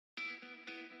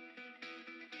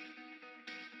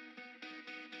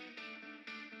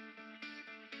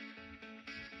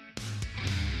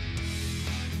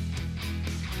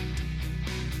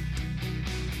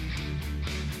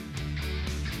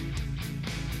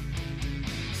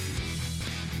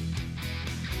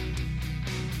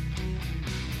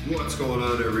What's going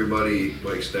on, everybody?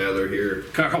 Mike Stadler here.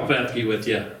 Carl Bethke with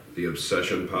you. The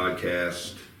Obsession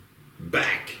Podcast,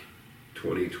 back.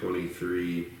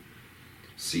 2023,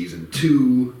 Season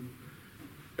 2,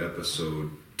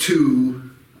 Episode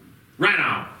 2. Right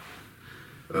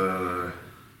on.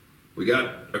 We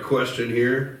got a question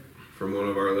here from one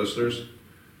of our listeners.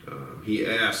 He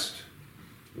asked,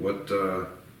 what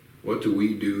do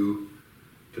we do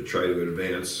to try to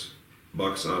advance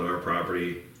bucks on our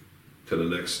property to the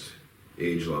next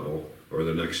age level, or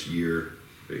the next year,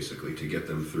 basically, to get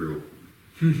them through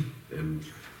and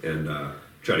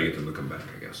try to get them to come back,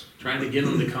 I guess. Trying to get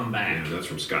them to come back. Yeah, that's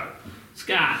from Scott.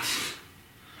 Scott.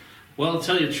 Well, to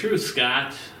tell you the truth,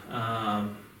 Scott,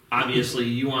 obviously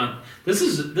you want... This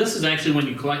is actually when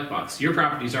you collect bucks. Your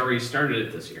property's already started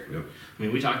it this year. Yep. I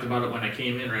mean, we talked about it when I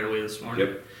came in right away this morning.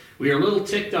 Yep. We are a little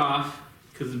ticked off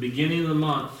because at the beginning of the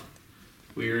month,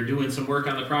 we were doing some work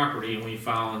on the property and we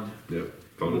found a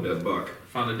dead buck.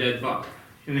 Found a dead buck.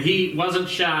 And he wasn't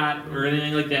shot or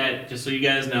anything like that, just so you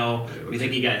guys know. Yeah, we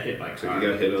think he got hit by a car. He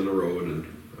got hit on the road, and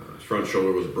his front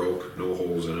shoulder was broke, no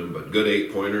holes in him, but good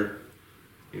 8-pointer.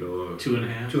 You know,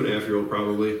 2.5. 2.5-year-old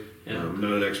probably. Yeah.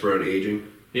 Not an expert on aging.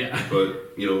 Yeah.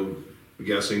 But,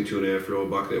 guessing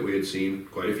 2.5-year-old buck that we had seen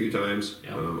quite a few times.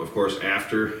 Yep. Of course,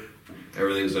 after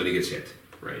everything's done, he gets hit.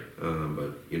 Right.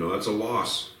 But, that's a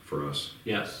loss for us.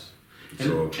 Yes.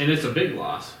 And it's a big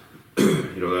loss.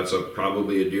 That's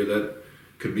probably a deer that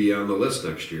could be on the list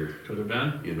next year. Could have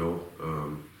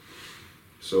been.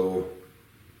 So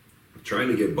trying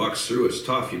to get bucks through is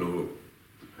tough.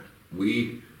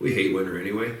 We hate winter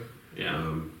anyway.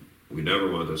 Yeah. We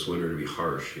never want this winter to be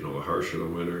harsh. The harsher the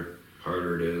winter,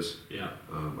 harder it is. Yeah.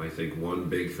 I think one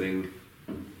big thing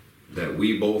that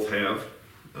we both have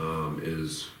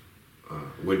is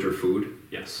winter food.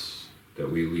 Yes. That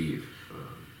we leave,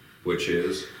 which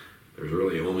is, there's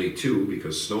really only two,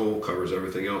 because snow covers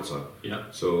everything else up. Yeah.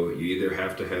 So you either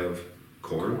have to have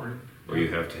corn or yeah.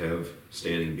 you have to have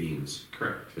standing beans.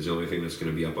 Correct. Is the only thing that's going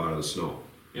to be up out of the snow.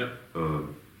 Yep.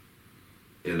 And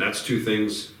that's two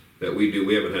things that we do.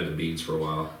 We haven't had the beans for a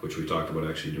while, which we talked about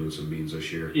actually doing some beans this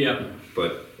year. Yep.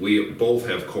 But we both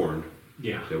have corn.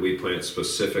 Yeah. That we plant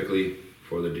specifically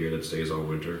for the deer that stays all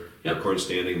winter. Yep. Your corn's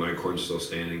standing, my corn's still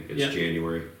standing. It's yep.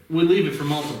 January. We leave it for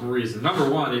multiple reasons. Number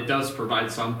one, it does provide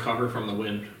some cover from the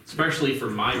wind, especially for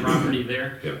my property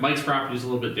there. Yep. Mike's property is a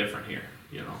little bit different here.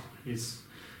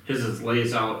 His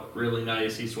lays out really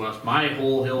nice east-west. My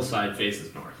whole hillside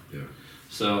faces north. Yeah.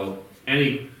 So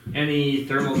any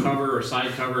thermal cover or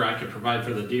side cover I could provide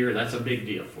for the deer, that's a big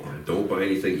deal for him. Don't buy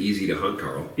anything easy to hunt,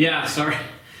 Carl. Yeah, sorry.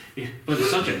 But it's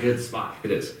such a good spot.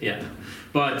 It is. Yeah.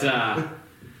 But,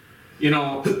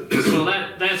 so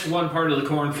that's one part of the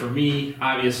corn for me.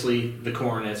 Obviously, the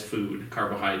corn as food,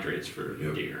 carbohydrates for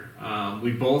yep. deer.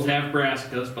 We both have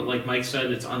brassicas, but like Mike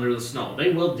said, it's under the snow.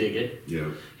 They will dig it. Yeah.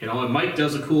 And Mike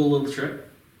does a cool little trick.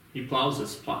 He plows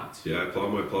his plots. Yeah, I plow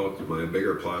my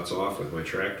bigger plots off with my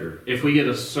tractor. If we get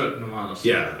a certain amount of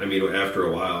snow. Yeah, I mean, after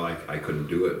a while, I couldn't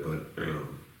do it, but,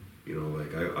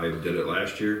 right. I did it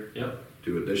last year. Yep.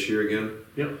 Do it this year again.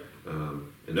 Yep.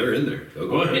 And they're in there. They'll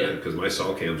go yeah. because my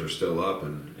saw cams are still up,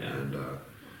 and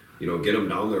yeah. get them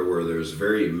down there where there's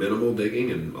very minimal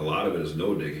digging, and a lot of it is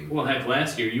no digging. Well, heck,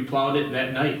 last year you plowed it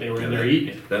that night. They were in there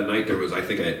eating it. That night I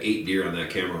think I had 8 deer on that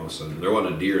camera all of a sudden. There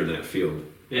wasn't a deer in that field.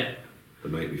 Yeah. The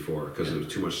night before, because there was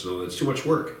too much snow. It's too much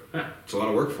work. Yeah. It's a lot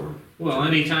of work for them. Well,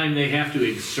 anytime they have to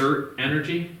exert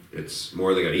energy, it's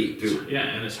more they got to eat too. Yeah,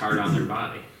 and it's hard on their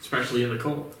body, especially in the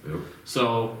cold. Yep.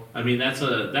 So, I mean, that's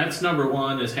number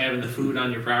one, is having the food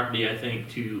on your property. I think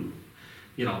to,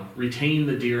 retain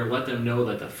the deer, let them know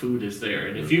that the food is there.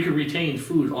 And if you can retain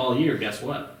food all year, guess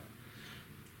what?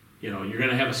 You're going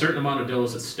to have a certain amount of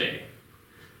does that stay.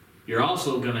 You're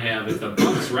also going to have, if the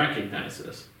bucks recognize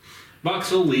this,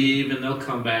 bucks will leave and they'll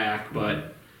come back,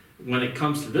 but when it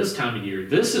comes to this time of year,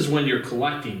 this is when you're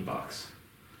collecting bucks,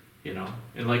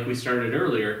 And like we started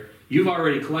earlier, you've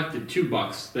already collected 2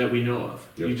 bucks that we know of.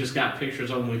 Yep. You just got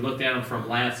pictures of them. We looked at them from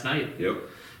last night. Yep.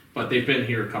 But they've been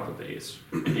here a couple days.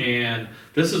 And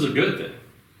this is a good thing,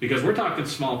 because we're talking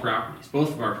small properties.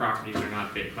 Both of our properties are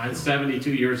not big. Mine's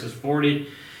 72, yours is 40.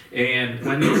 And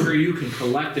whenever you can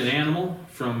collect an animal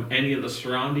from any of the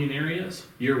surrounding areas,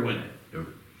 you're winning. Yep.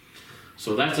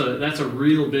 So that's a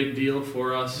real big deal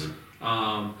for us.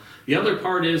 The other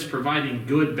part is providing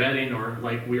good bedding, or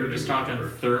like we were just talking,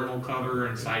 thermal cover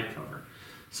and side cover.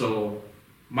 So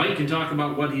Mike can talk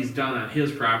about what he's done on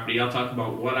his property. I'll talk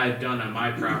about what I've done on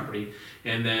my property.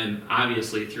 And then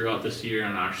obviously throughout this year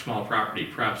on our small property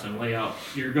preps and layout,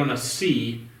 you're going to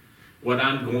see what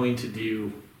I'm going to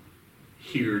do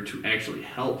here to actually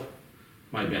help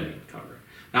my bedding cover.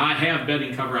 Now I have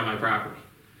bedding cover on my property,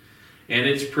 and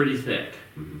it's pretty thick,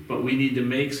 but we need to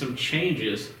make some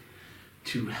changes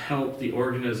to help the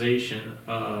organization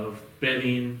of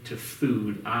bedding to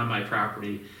food on my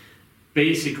property,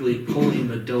 basically pulling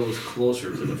the does closer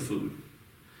to the food,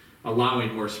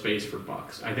 allowing more space for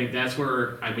bucks. I think that's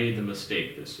where I made the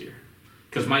mistake this year,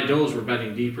 because my does were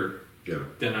bedding deeper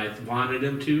than I wanted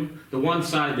them to. The one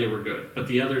side they were good, but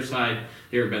the other side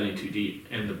they were bedding too deep,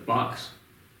 and the bucks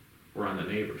were on the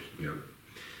neighbors. Yeah.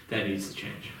 That needs to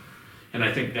change, and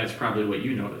I think that's probably what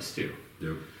you noticed too.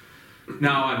 Yeah.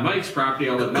 Now on Mike's property,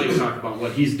 I'll let Mike talk about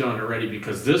what he's done already,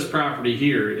 because this property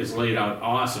here is laid out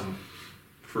awesome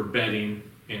for bedding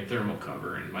and thermal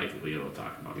cover, and Mike will be able to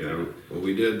talk about that. Yeah, well,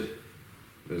 we did,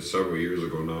 several years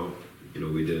ago now,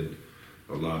 we did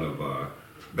a lot of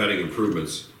bedding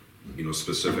improvements,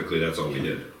 specifically that's all we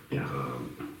did. Yeah.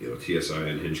 TSI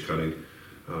and hinge cutting.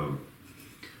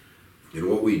 And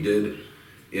what we did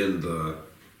in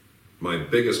my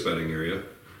biggest bedding area,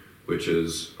 which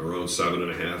is around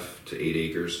 7.5 to 8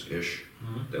 acres-ish,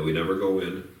 that we never go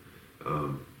in.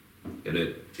 And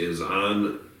it is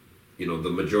on, the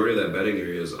majority of that bedding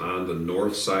area is on the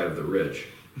north side of the ridge.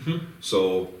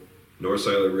 So, north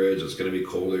side of the ridge, it's going to be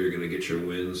colder, you're going to get your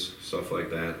winds, stuff like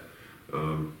that.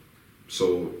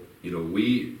 So,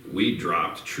 we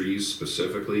dropped trees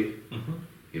specifically,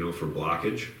 for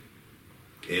blockage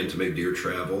and to make deer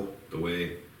travel the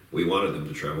way we wanted them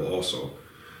to travel also.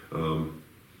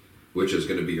 Which is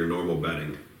going to be your normal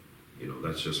bedding.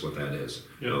 That's just what that is.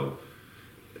 Yep.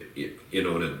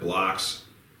 And it blocks,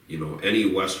 any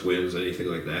west winds, anything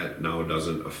like that, now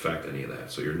doesn't affect any of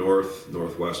that. So your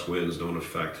northwest winds don't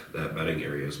affect that bedding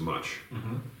area as much.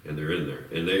 And they're in there.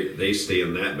 And they stay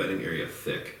in that bedding area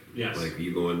thick. Yes. Like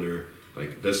you go in there,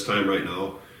 like this time right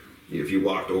now, if you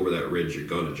walked over that ridge, you're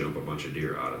going to jump a bunch of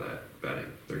deer out of that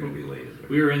bedding. They're going to be laying in there.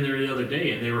 We were in there the other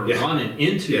day, and they were running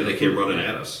into they came running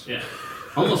at us. Yeah.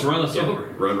 Almost run us over.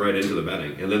 Run right into the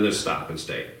bedding, and then they stop and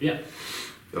stay. Yeah.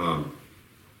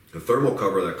 The thermal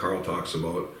cover that Carl talks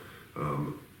about,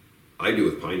 I do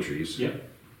with pine trees. Yeah.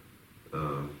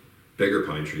 Bigger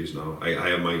pine trees now. I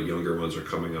have my younger ones are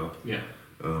coming up. Yeah.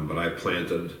 But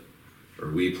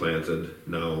we planted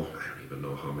now, I don't even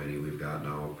know how many we've got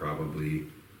now, probably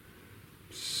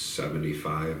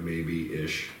 75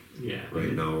 maybe-ish. Yeah.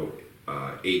 Right now,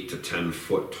 8 to 10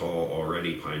 foot tall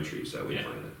already pine trees that we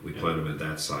planted. We planted them at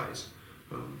that size.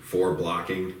 For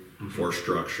blocking, for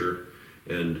structure,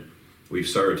 and we've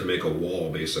started to make a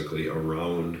wall basically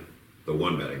around the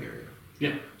one bedding area.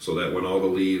 Yeah. So that when all the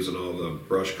leaves and all the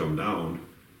brush come down,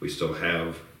 we still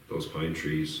have those pine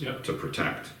trees to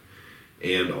protect.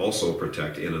 And also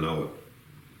protect in and out,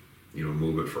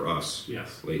 move it for us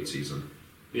late season.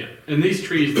 Yeah, and these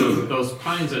trees, those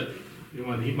pines that,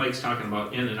 when Mike's talking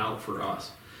about in and out for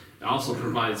us, it also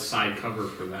provides side cover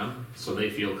for them, so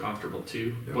they feel comfortable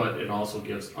too, but it also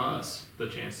gives us the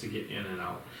chance to get in and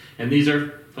out. And these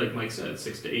are, like Mike said,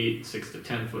 6 to 8, 6 to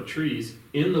 10 foot trees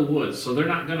in the woods, so they're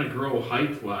not gonna grow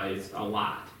height-wise a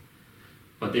lot,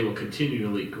 but they will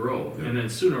continually grow. And then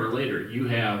sooner or later, you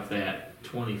have that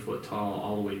 20 foot tall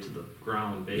all the way to the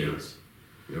ground base.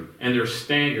 And they're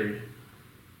staggered,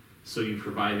 so you're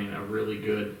providing a really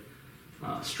good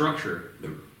structure.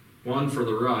 One for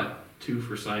the rut, 2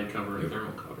 for side cover and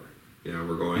thermal cover. Yeah,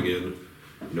 we're going in,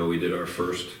 we did our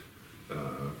first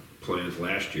plant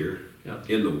last year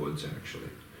in the woods actually.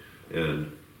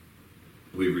 And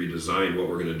we redesigned what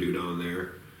we're going to do down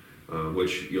there,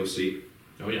 which you'll see.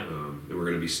 Oh yeah. And we're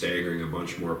going to be staggering a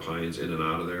bunch more pines in and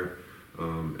out of there.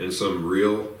 And some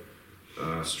real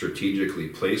strategically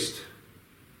placed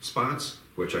spots,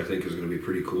 which I think is going to be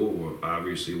pretty cool.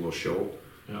 Obviously, we'll show,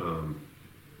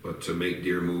 but to make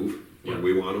deer move when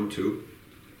we want them to.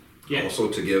 Yeah. Also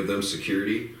to give them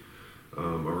security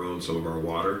around some of our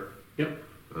water. Yep.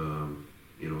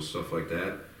 Stuff like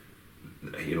that.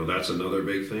 That's another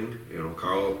big thing.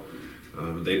 Carl,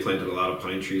 they planted a lot of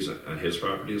pine trees at his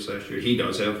property this last year. He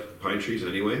does have pine trees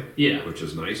anyway. Yeah. Which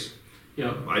is nice.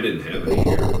 Yeah. I didn't have any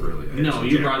here, really. No,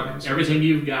 you brought everything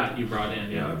you've got. You brought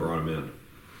in. Yeah, I brought them in.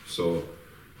 So,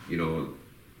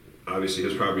 obviously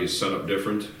his property is set up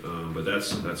different, but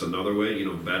that's another way.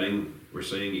 Bedding. We're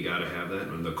saying you got to have that,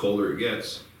 and the colder it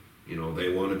gets, they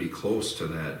want to be close to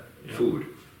that food.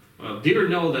 Well, deer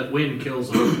know that wind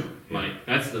kills them, Mike.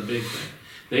 That's the big thing.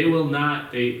 They will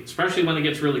not. Especially when it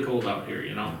gets really cold out here.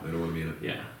 They don't want to be in it.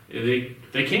 Yeah,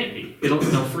 they can't be. They'll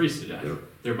freeze to death. Yep.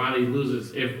 Their body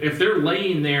loses. If they're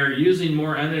laying there using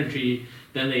more energy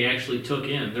than they actually took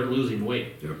in, they're losing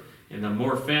weight. Yep. And the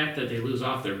more fat that they lose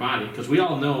off their body, because we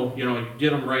all know, you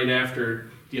get them right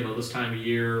after, this time of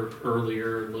year,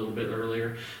 earlier, a little bit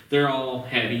earlier, they're all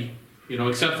heavy,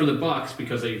 except for the bucks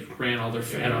because they ran all their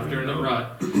fat off during the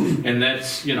rut. And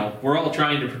that's, we're all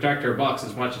trying to protect our bucks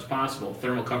as much as possible.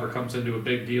 Thermal cover comes into a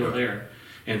big deal there.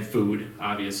 And food,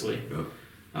 obviously.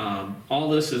 All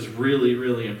this is really,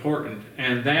 really important.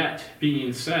 And that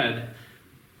being said,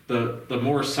 the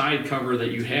more side cover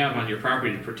that you have on your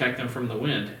property to protect them from the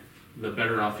wind, the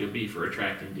better off you'll be for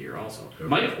attracting deer also.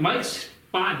 Mike's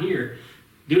spot here,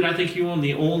 dude, I think you own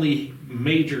the only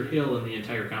major hill in the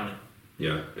entire county.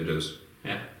 Yeah, it is.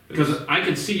 Yeah, because I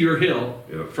can see your hill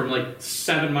from like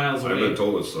 7 miles away. I've been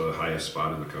told it's the highest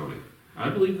spot in the county. I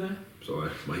believe that. So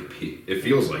it might be. It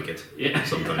feels like it. Yeah.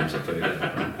 Sometimes I'll tell you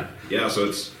that. Yeah,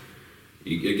 so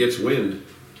it gets wind.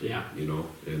 Yeah.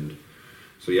 And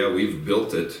so yeah, we've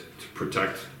built it to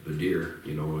protect the deer,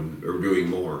 and we're doing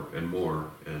more and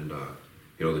more. And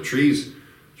the trees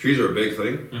are a big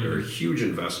thing. Mm-hmm. They're a huge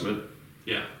investment.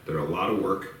 Yeah. They're a lot of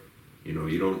work.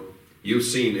 You've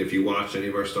seen, if you watched any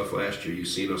of our stuff last year, you've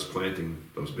seen us planting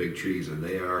those big trees, and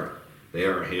they are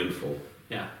a handful.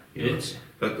 Yeah.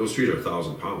 Those trees are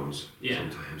 1,000 pounds. Yeah.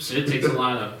 Sometimes it takes a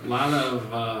lot of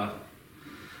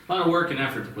work and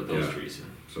effort to put those trees in.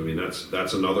 So I mean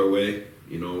that's another way.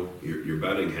 Your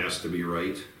bedding has to be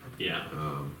right. Yeah.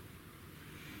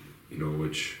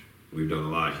 Which we've done a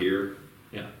lot here.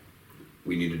 Yeah.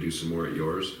 We need to do some more at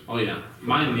yours. Oh yeah,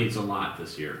 mine needs a lot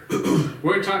this year.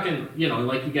 We're talking,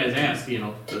 like you guys asked,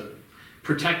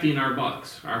 protecting our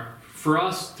bucks. For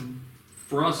us,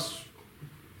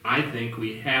 I think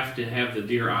we have to have the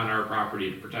deer on our property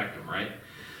to protect them, right?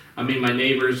 I mean, my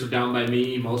neighbors down by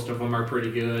me, most of them are pretty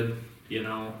good,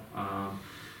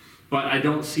 but I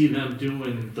don't see them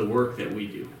doing the work that we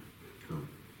do.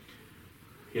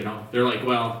 They're like,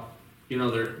 well,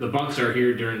 the bucks are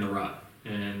here during the rut,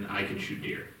 and I can shoot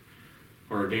deer,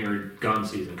 or during gun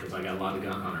season because I got a lot of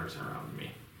gun hunters around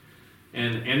me,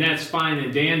 and that's fine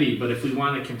and dandy. But if we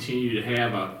want to continue to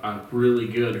have a really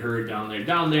good herd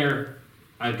down there,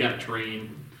 I've got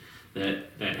terrain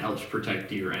that helps protect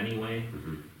deer anyway.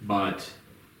 Mm-hmm. But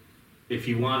if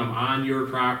you want them on your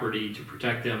property to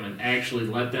protect them and actually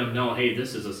let them know, hey,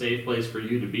 this is a safe place for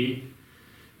you to be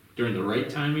during the right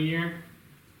time of year,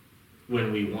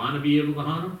 when we want to be able to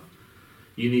hunt them,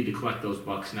 you need to collect those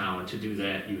bucks now. And to do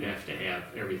that, you have to have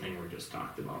everything we just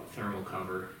talked about: thermal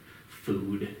cover,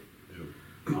 food,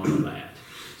 all of that.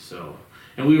 So,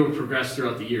 and we will progress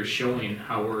throughout the year showing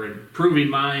how we're improving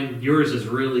mine. Yours is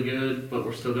really good, but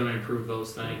we're still going to improve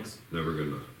those things. Never good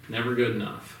enough. Never good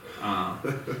enough.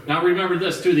 Now remember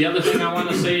this too. The other thing I want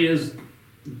to say is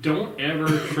don't ever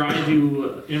try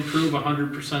to improve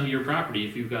 100% of your property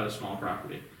if you've got a small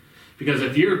property. Because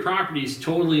if your property is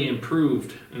totally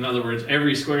improved, in other words,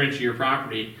 every square inch of your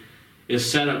property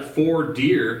is set up for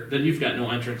deer, then you've got no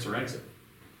entrance or exit.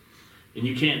 And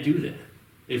you can't do that.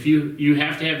 If you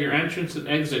have to have your entrance and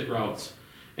exit routes,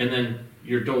 and then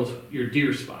your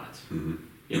deer spots.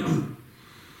 Mm-hmm.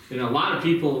 A lot of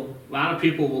people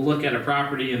will look at a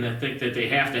property and they think that they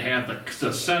have to have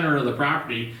the center of the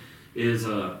property is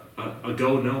a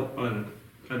no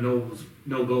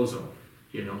go zone.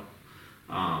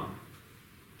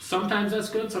 Sometimes that's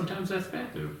good, sometimes that's bad.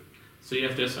 Yeah. So you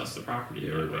have to assess the property.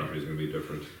 Yeah, every property's gonna be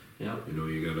different. Yeah.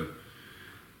 You gotta.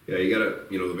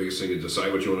 The biggest thing is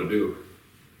decide what you want to do.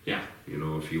 Yeah.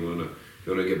 If you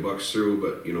wanna get bucks through,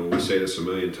 but we say this a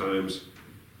million times.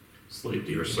 Slave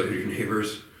to your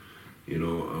neighbors.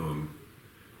 And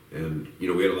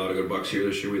we had a lot of good bucks here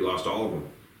this year. We lost all of them.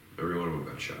 Every one of them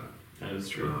got shot. That is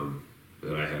true.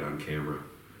 That I had on camera,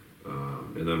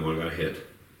 and then one got hit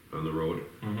on the road.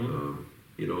 Mm-hmm.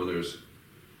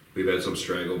 We've had some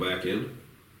straggle back in,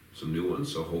 some new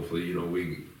ones. So hopefully,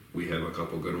 we have a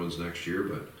couple good ones next year.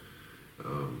 But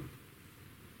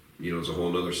it's a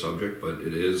whole other subject. But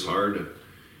it is hard.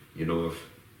 If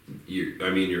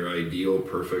your ideal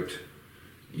perfect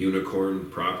unicorn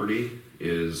property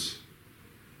is,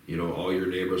 all your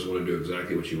neighbors want to do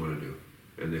exactly what you want to do,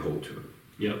 and they hold to it.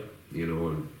 Yep.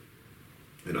 And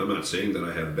I'm not saying that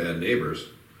I have bad neighbors.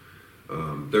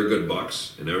 They're good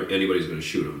bucks, and anybody's going to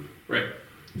shoot them. Right.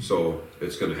 So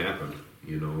it's going to happen,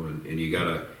 and you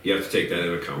have to take that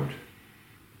into account,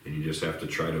 and you just have to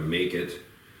try to make it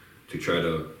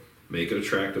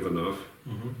attractive enough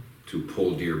to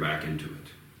pull deer back into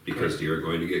it, because deer are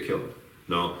going to get killed.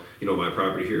 Now, my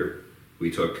property here,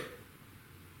 we took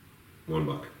one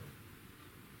buck.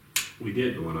 We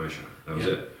did. The one I shot. That was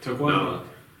it. Took one buck.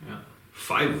 Yeah.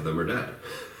 5 of them are dead.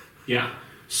 Yeah.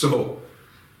 So,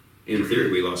 in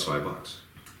theory, we lost $5.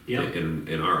 Yeah.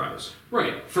 In our eyes.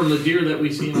 Right. From the deer that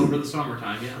we've seen over the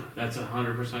summertime. Yeah. That's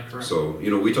 100% correct. So,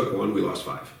 we took one, we lost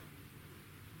 5.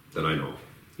 That I know.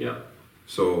 Yep.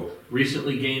 So.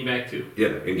 Recently gained back 2. Yeah,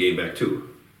 and gained back 2.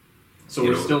 So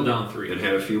we're still down 3. And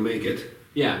had a few make it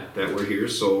Yeah, that were here,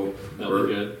 so that'll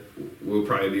be good. we'll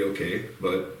probably be okay.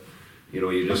 But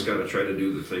you just got to try to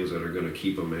do the things that are going to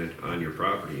keep them on your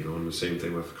property. And the same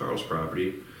thing with Carl's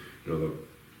property. The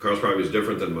Carl's property is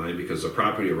different than mine because the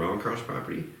property around Carl's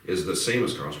property is the same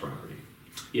as Carl's property,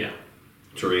 Yeah,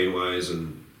 terrain wise,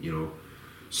 and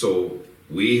so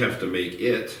we have to make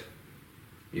it,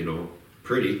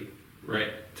 pretty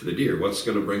right. to the deer. What's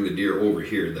going to bring the deer over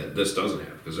here that this doesn't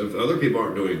have? Because if other people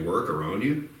aren't doing work around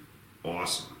you,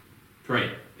 awesome.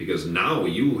 Right. Because now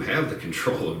you have the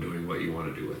control of doing what you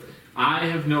want to do with it. I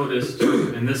have noticed,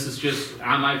 and this is just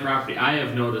on my property, I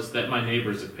have noticed that my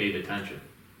neighbors have paid attention.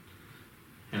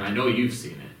 And I know you've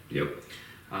seen it. Yep.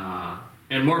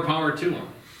 And more power to them.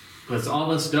 Because all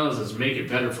this does is make it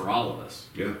better for all of us.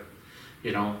 Yeah.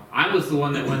 I was the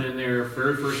one that went in there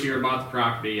very first year about the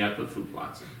property. I put food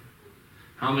plots in.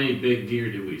 How many big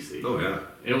deer did we see? Oh yeah.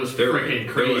 It was They're freaking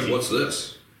like, crazy. They're like, what's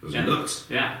this? It was nuts.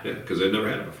 Yeah. Yeah, because they'd never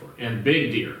had it before. And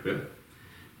big deer.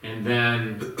 Yeah. And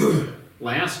then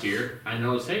last year, I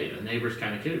noticed, hey, the neighbors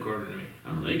kind of kid according to me.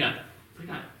 Oh, they got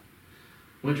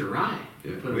winter rye.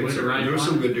 Yeah. Put a winter rye. There was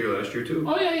some good deer last year too.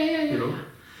 Oh yeah.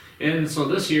 And so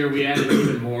this year we added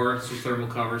even more, some thermal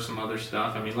cover, some other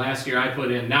stuff. I mean, last year I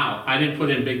didn't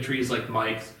put in big trees like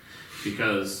Mike's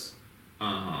because,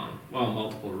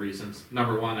 multiple reasons.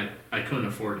 Number one, I couldn't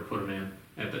afford to put them in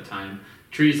at the time.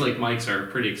 Trees like Mike's are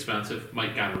pretty expensive.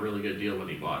 Mike got a really good deal when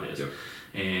he bought his. Yep.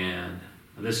 And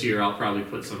this year I'll probably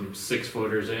put some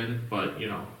 6-footers in, but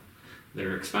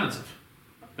they're expensive.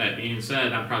 That being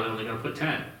said, I'm probably only going to put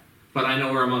 10. But I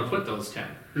know where I'm going to put those 10.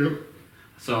 Yep.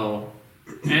 So,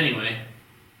 anyway,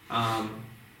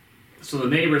 so the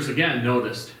neighbors again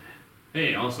noticed,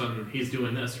 hey, all of a sudden he's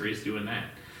doing this or he's doing that.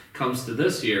 Comes to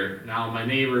this year, now my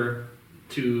neighbor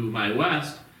to my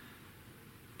west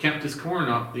kept his corn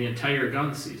up the entire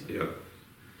gun season. Yep.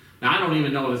 Now, I don't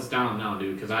even know if it's down now,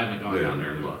 dude, because I haven't gone down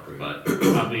there and looked. Right. But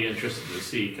I'll be interested to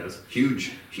see, because...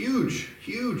 Huge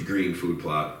green food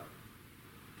plot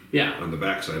Yeah. on the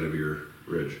backside of your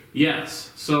ridge.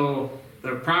 Yes. So,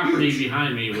 the property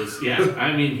behind me was, huge.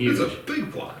 It's a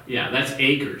big plot. Yeah, that's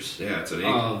acres. Yeah, it's an acre.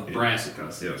 Of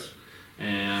brassicas. Yes.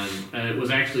 And it was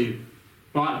actually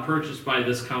bought and purchased by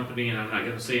this company, and I'm not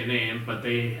going to say a name, but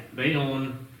they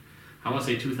own, I want to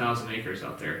say 2,000 acres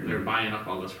out there. They're buying up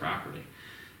all this property.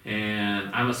 And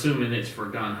I'm assuming it's for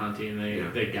gun hunting.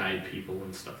 They guide people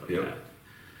and stuff like that.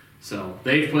 So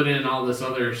they've put in all this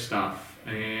other stuff,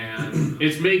 and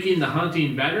it's making the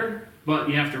hunting better. But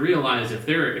you have to realize if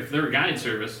they're a guide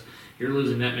service, you're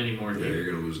losing that many more deer. Yeah, you're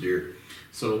going to lose deer.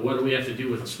 So what do we have to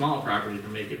do with a small property to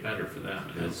make it better for them?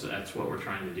 And that's what we're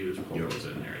trying to do is pull those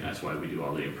in there, and that's why we do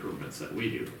all the improvements that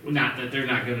we do. Not that they're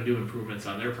not going to do improvements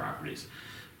on their properties,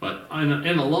 but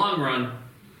in the long run,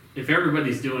 if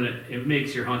everybody's doing it, it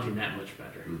makes your hunting that much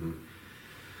better. Mm-hmm.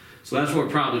 So that's what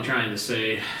we're probably trying to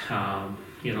say.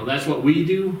 That's what we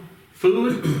do.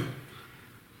 Food,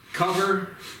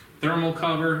 cover, thermal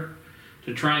cover,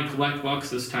 to try and collect bucks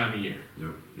this time of year.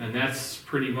 Yep. And that's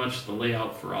pretty much the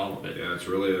layout for all of it. Yeah, it's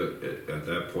really, at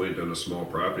that point on a small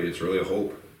property, it's really a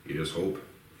hope. You just hope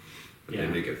that they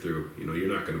make it through.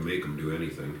 You're not going to make them do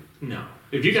anything. No.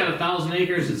 If you got 1,000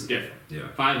 acres, it's different. Yeah.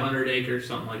 500 acres,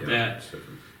 something like that. It's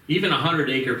different. Even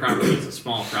 100-acre property is a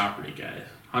small property, guys.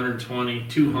 120,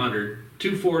 200.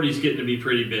 240 is getting to be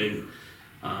pretty big,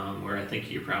 where I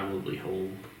think you probably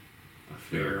hold a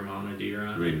fair amount of deer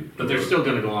on it. But they're still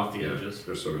going to go off the edges.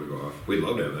 They're still going to go off. We'd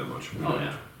love to have that much.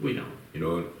 We don't.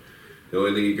 The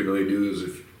only thing you can really do is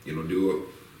if, do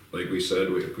it, like we said,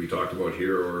 we talked about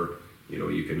here, or,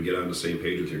 you can get on the same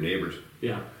page with your neighbors.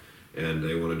 Yeah. And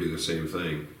they want to do the same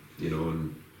thing,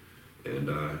 and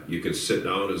you can sit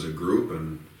down as a group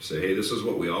and say, hey, this is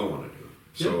what we all want to do.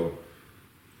 So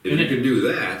if you can do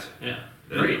that,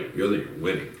 great. You're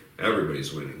winning.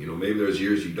 Everybody's winning. Maybe there's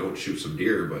years you don't shoot some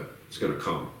deer, but it's going to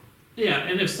come. Yeah,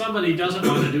 and if somebody doesn't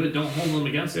want to do it, don't hold them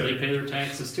against it. They pay their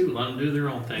taxes too. Let them do their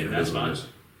own thing. That's fine.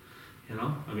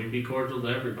 Be cordial to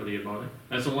everybody about it.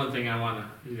 That's the one thing I want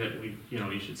that we,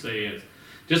 you should say is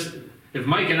just if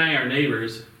Mike and I are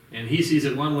neighbors and he sees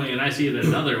it one way and I see it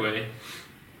another way,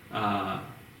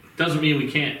 doesn't mean we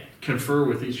can't confer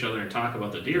with each other and talk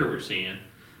about the deer we're seeing.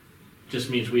 Just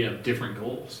means we have different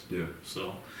goals. Yeah.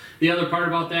 So the other part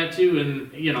about that too,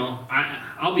 and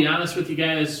I'll be honest with you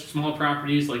guys, small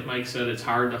properties, like Mike said, it's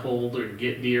hard to hold or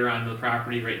get deer on the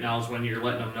property. Right now is when you're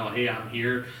letting them know, hey, I'm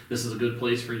here. This is a good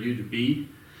place for you to be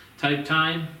type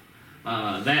time.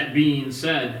 That being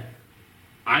said,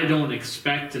 I don't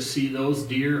expect to see those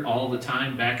deer all the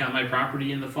time back on my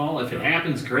property in the fall. If it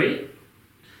happens, great.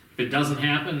 If it doesn't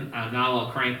happen, I'm not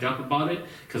all cranked up about it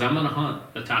because I'm going to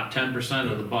hunt the top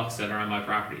 10% of the bucks that are on my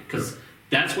property because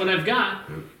that's what I've got.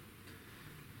 Yep.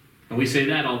 And we say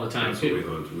that all the time That's too.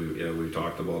 what we hunt. We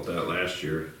talked about that last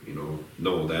year. You know,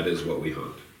 no, that is what we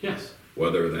hunt. Yes.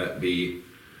 Whether that be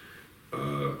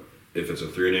if it's a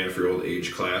 3.5-year-old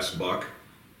age class buck,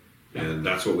 Yeah. and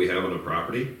that's what we have on the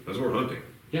property, that's what we're hunting.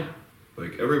 Yeah.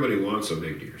 Like everybody wants a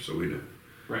big deer, so we do.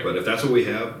 Right. But if that's what we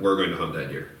have, we're going to hunt that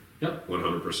deer. Yep.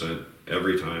 100%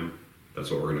 every time. That's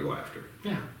what we're going to go after.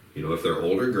 Yeah. You know, if they're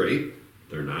older, great.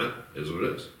 They're not, is what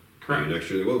it is. Correct. Maybe next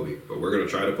year they will be. But we're going to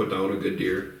try to put down a good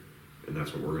deer, and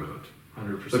that's what we're going to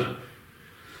hunt. 100%.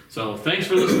 So thanks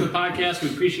for listening to the podcast. We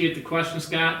appreciate the question,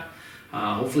 Scott.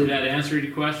 Hopefully that answered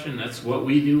your question. That's what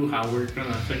we do, how we're going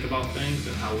to think about things,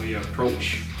 and how we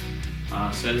approach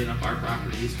setting up our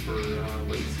properties for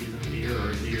late season deer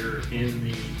or deer in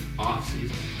the off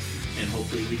season. And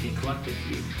hopefully we can collect a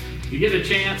few. If you get a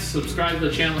chance, subscribe to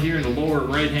the channel here in the lower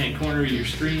right-hand corner of your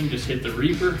screen. Just hit the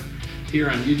Reaper here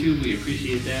on YouTube. We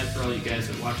appreciate that for all you guys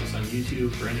that watch us on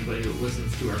YouTube. For anybody that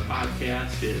listens to our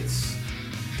podcast, it's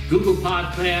Google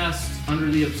Podcasts, Under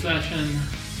the Obsession,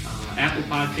 Apple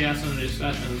Podcasts, Under the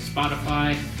Obsession,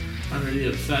 Spotify, Under the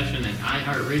Obsession, and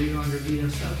iHeartRadio, Under the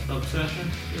Obsession.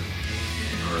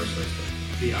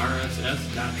 RSS. The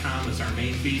RSS.com is our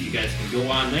main feed. You guys can go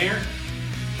on there.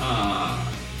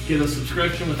 Get a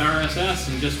subscription with RSS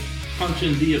and just punch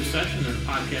in The Obsession and the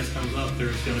podcast comes up.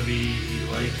 There's going to be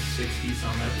like 60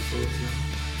 some episodes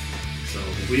now. So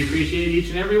we appreciate each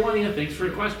and every one of you. Thanks for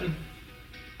the question.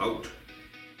 Out.